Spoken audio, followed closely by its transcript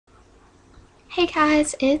Hey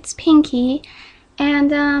guys, it's Pinky,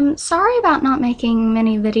 and sorry about not making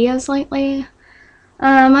many videos lately.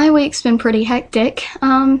 My week's been pretty hectic.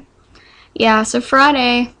 Yeah, so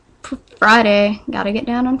Friday, gotta get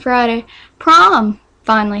down on Friday, prom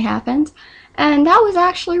finally happened, and that was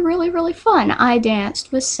actually really fun. I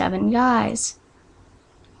danced with 7 guys.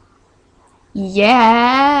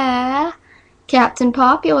 Yeah, Captain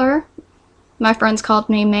Popular. My friends called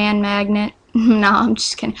me Man Magnet. No, I'm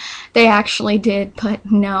just kidding. They actually did, but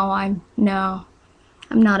no, I'm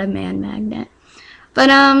not a man magnet. But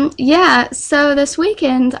yeah, so this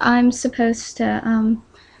weekend I'm supposed to I'm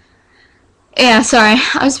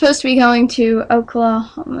supposed to be going to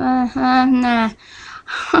Oklahoma.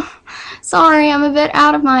 Sorry, I'm a bit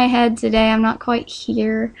out of my head today. I'm not quite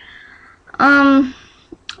here.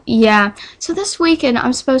 Yeah, so this weekend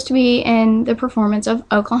I'm supposed to be in the performance of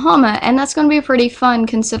Oklahoma, and that's going to be pretty fun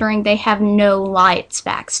considering they have no lights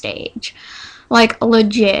backstage. Like,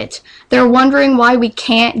 legit. They're wondering why we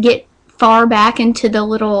can't get far back into the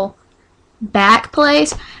little back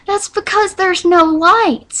place. That's because there's no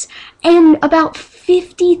lights and about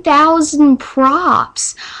 50,000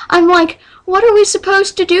 props. I'm like, what are we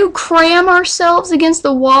supposed to do? Cram ourselves against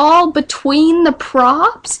the wall between the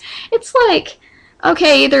props? It's like,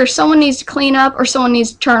 okay, either someone needs to clean up or someone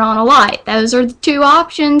needs to turn on a light. Those are the two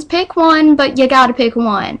options. Pick one, but you gotta pick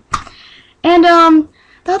one. And the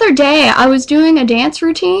other day I was doing a dance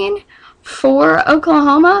routine for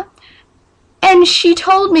Oklahoma, and she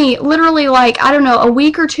told me literally, like, I don't know, a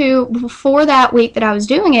week or two before that week that I was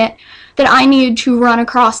doing it, that I needed to run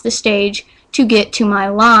across the stage to get to my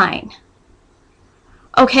line.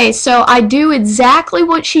 Okay, so I do exactly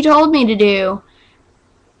what she told me to do,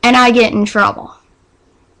 and I get in trouble.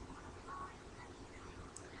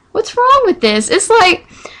 What's wrong with this? It's like,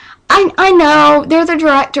 I know they're the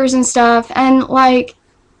directors and stuff, and like,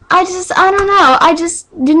 I don't know. I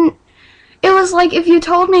just didn't. It was like, if you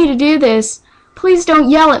told me to do this, please don't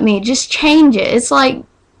yell at me. Just change it. It's like,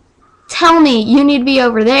 tell me you need to be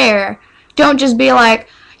over there. Don't just be like,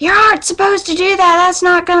 you aren't supposed to do that. That's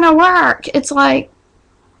not gonna work. It's like,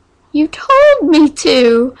 you told me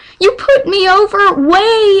to. You put me over,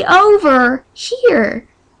 way over here.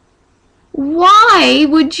 Why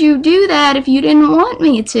would you do that if you didn't want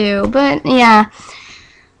me to? But yeah.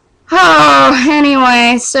 Oh,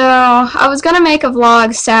 anyway, so I was gonna make a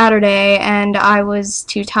vlog Saturday and I was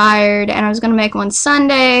too tired, and I was gonna make one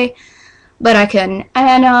Sunday, but I couldn't.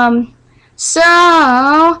 And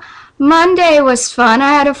so Monday was fun.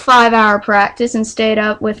 I had a 5-hour practice and stayed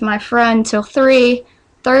up with my friend till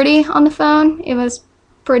 3:30 on the phone. It was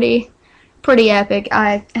pretty epic.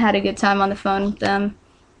 I had a good time on the phone with them.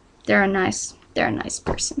 They're a nice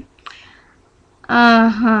person.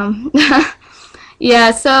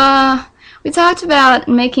 Yeah, so we talked about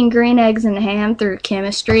making green eggs and ham through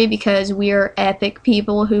chemistry because we are epic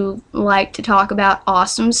people who like to talk about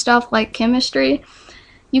awesome stuff like chemistry.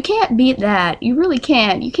 You can't beat that. You really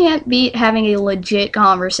can't. You can't beat having a legit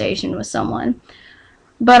conversation with someone.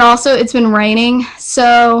 But also, it's been raining,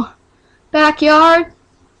 so backyard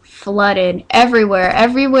flooded everywhere.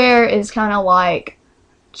 Everywhere is kind of like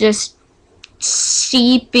just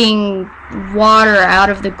seeping water out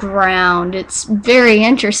of the ground. It's very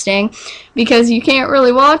interesting because you can't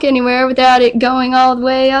really walk anywhere without it going all the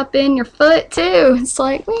way up in your foot too. It's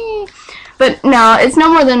like, wee. But no, it's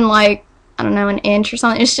no more than like, I don't know, an inch or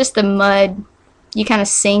something. It's just the mud. You kind of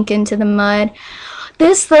sink into the mud.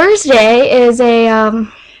 This Thursday is a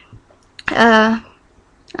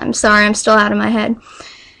I'm sorry, I'm still out of my head.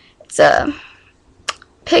 It's a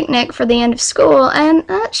picnic for the end of school, and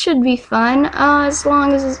that should be fun, as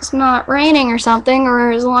long as it's not raining or something, or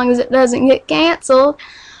as long as it doesn't get canceled.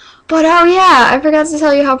 But oh yeah, I forgot to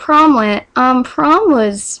tell you how prom went. Prom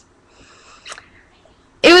was,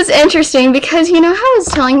 it was interesting because, you know how I was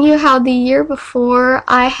telling you how the year before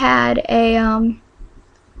I had a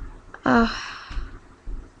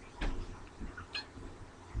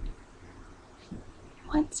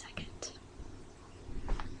one second.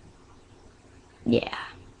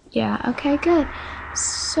 Yeah, okay, good.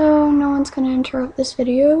 So, no one's gonna interrupt this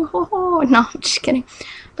video. Oh, no, I'm just kidding.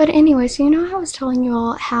 But anyway, so you know how I was telling you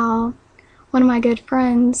all how one of my good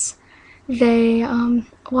friends, they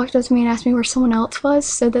walked up to me and asked me where someone else was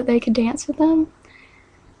so that they could dance with them?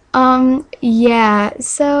 Yeah,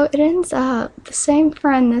 so it ends up, the same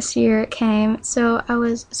friend this year came, so I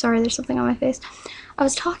was, sorry, there's something on my face. I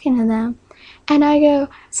was talking to them, and I go,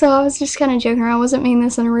 so I was just kind of joking around, I wasn't meaning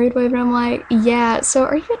this in a rude way, but I'm like, yeah, so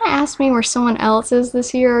are you going to ask me where someone else is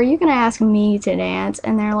this year, or are you going to ask me to dance?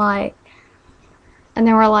 And they're like, and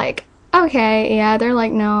they were like, okay, yeah, they're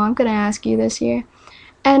like, no, I'm going to ask you this year.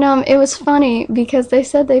 And it was funny because they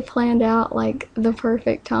said they planned out like the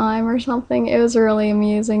perfect time or something. It was really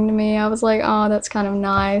amusing to me. I was like, oh, that's kind of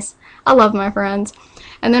nice. I love my friends.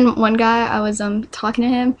 And then one guy, I was talking to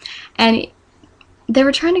him, and they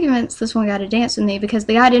were trying to convince this one guy to dance with me because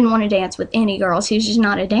the guy didn't want to dance with any girls. He was just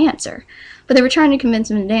not a dancer. But they were trying to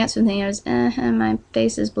convince him to dance with me. I was, my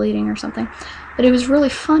face is bleeding or something. But it was really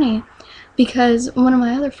funny because one of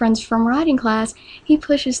my other friends from riding class, he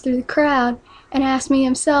pushes through the crowd and asked me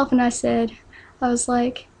himself, and I was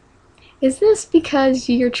like, is this because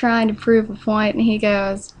you're trying to prove a point? And he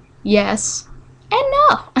goes, yes and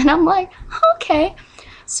no. And I'm like, okay.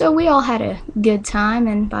 So we all had a good time,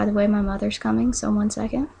 and by the way, my mother's coming, so 1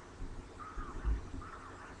 second.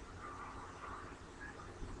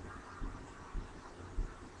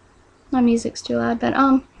 My music's too loud, but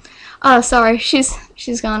oh, sorry, she's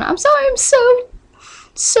gone. I'm sorry, I'm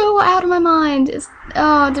so out of my mind.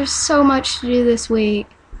 There's so much to do this week.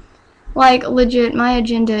 Like, legit, my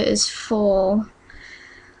agenda is full.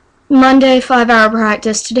 Monday, 5-hour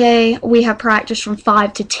practice. Today, we have practice from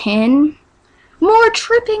 5 to 10. More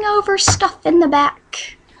tripping over stuff in the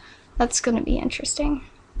back. That's gonna be interesting.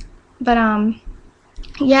 But,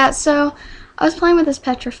 yeah, so I was playing with this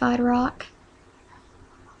petrified rock.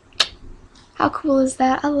 How cool is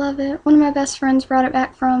that? I love it. One of my best friends brought it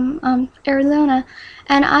back from Arizona,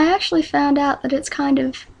 and I actually found out that it's kind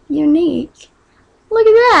of unique. Look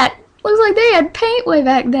at that. Looks like they had paint way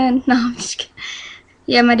back then. No, I'm just kidding.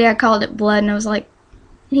 Yeah, my dad called it blood, and I was like,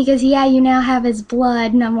 and he goes, yeah, you now have his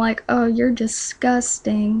blood. And I'm like, oh, you're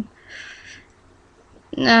disgusting.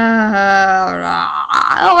 Oh,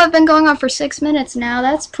 I've been going on for 6 minutes now.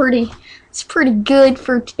 That's pretty good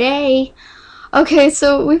for today. Okay,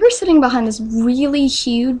 so we were sitting behind this really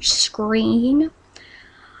huge screen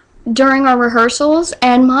during our rehearsals,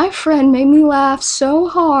 and my friend made me laugh so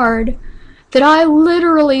hard that I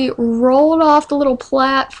literally rolled off the little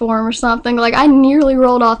platform or something. Like, I nearly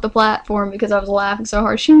rolled off the platform because I was laughing so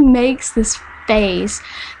hard. She makes this face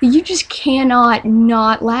that you just cannot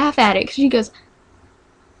not laugh at it, because she goes,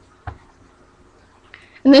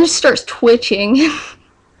 and then it starts twitching.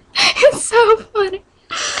 It's so funny.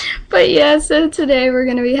 But yeah, so today we're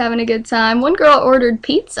gonna be having a good time. One girl ordered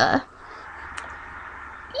pizza.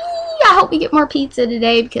 I hope we get more pizza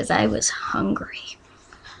today because I was hungry.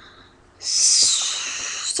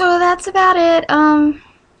 So that's about it.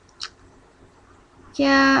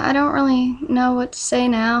 Yeah, I don't really know what to say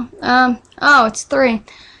now. Oh, it's 3.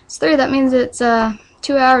 It's 3. That means it's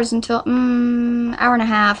 2 hours until hour and a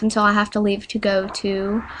half until I have to leave to go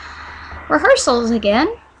to rehearsals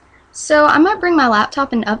again. So I might bring my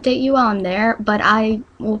laptop and update you while I'm there, but I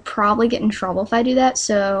will probably get in trouble if I do that,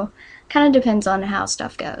 so kind of depends on how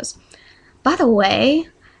stuff goes. By the way,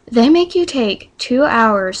 they make you take 2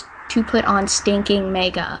 hours to put on stinking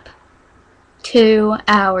makeup. 2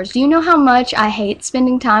 hours. Do you know how much I hate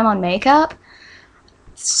spending time on makeup?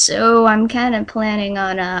 So I'm kind of planning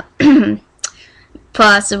on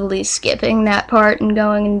possibly skipping that part and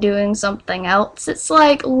going and doing something else. It's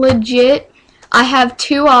like legit. I have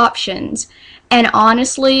 2 options, and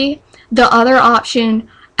honestly, the other option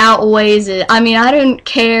outweighs it. I mean, I don't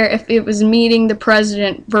care if it was meeting the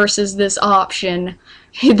president versus this option.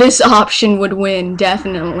 This option would win,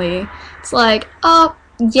 definitely. It's like, oh,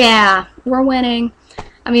 yeah, we're winning.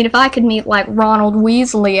 I mean, if I could meet, like, Ronald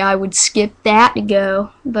Weasley, I would skip that to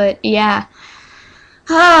go. But, yeah.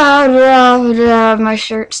 My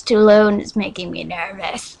shirt's too low and it's making me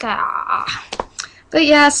nervous. But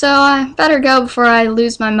yeah, so I better go before I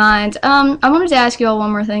lose my mind. I wanted to ask you all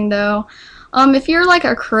one more thing, though. If you're like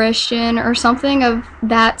a Christian or something of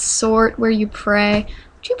that sort where you pray,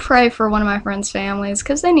 would you pray for one of my friends' families?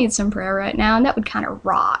 Because they need some prayer right now, and that would kind of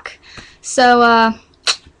rock. So,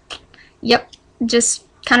 yep, just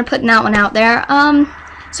kind of putting that one out there.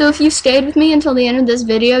 So if you stayed with me until the end of this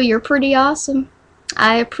video, you're pretty awesome.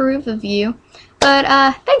 I approve of you. But,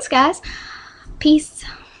 thanks, guys. Peace.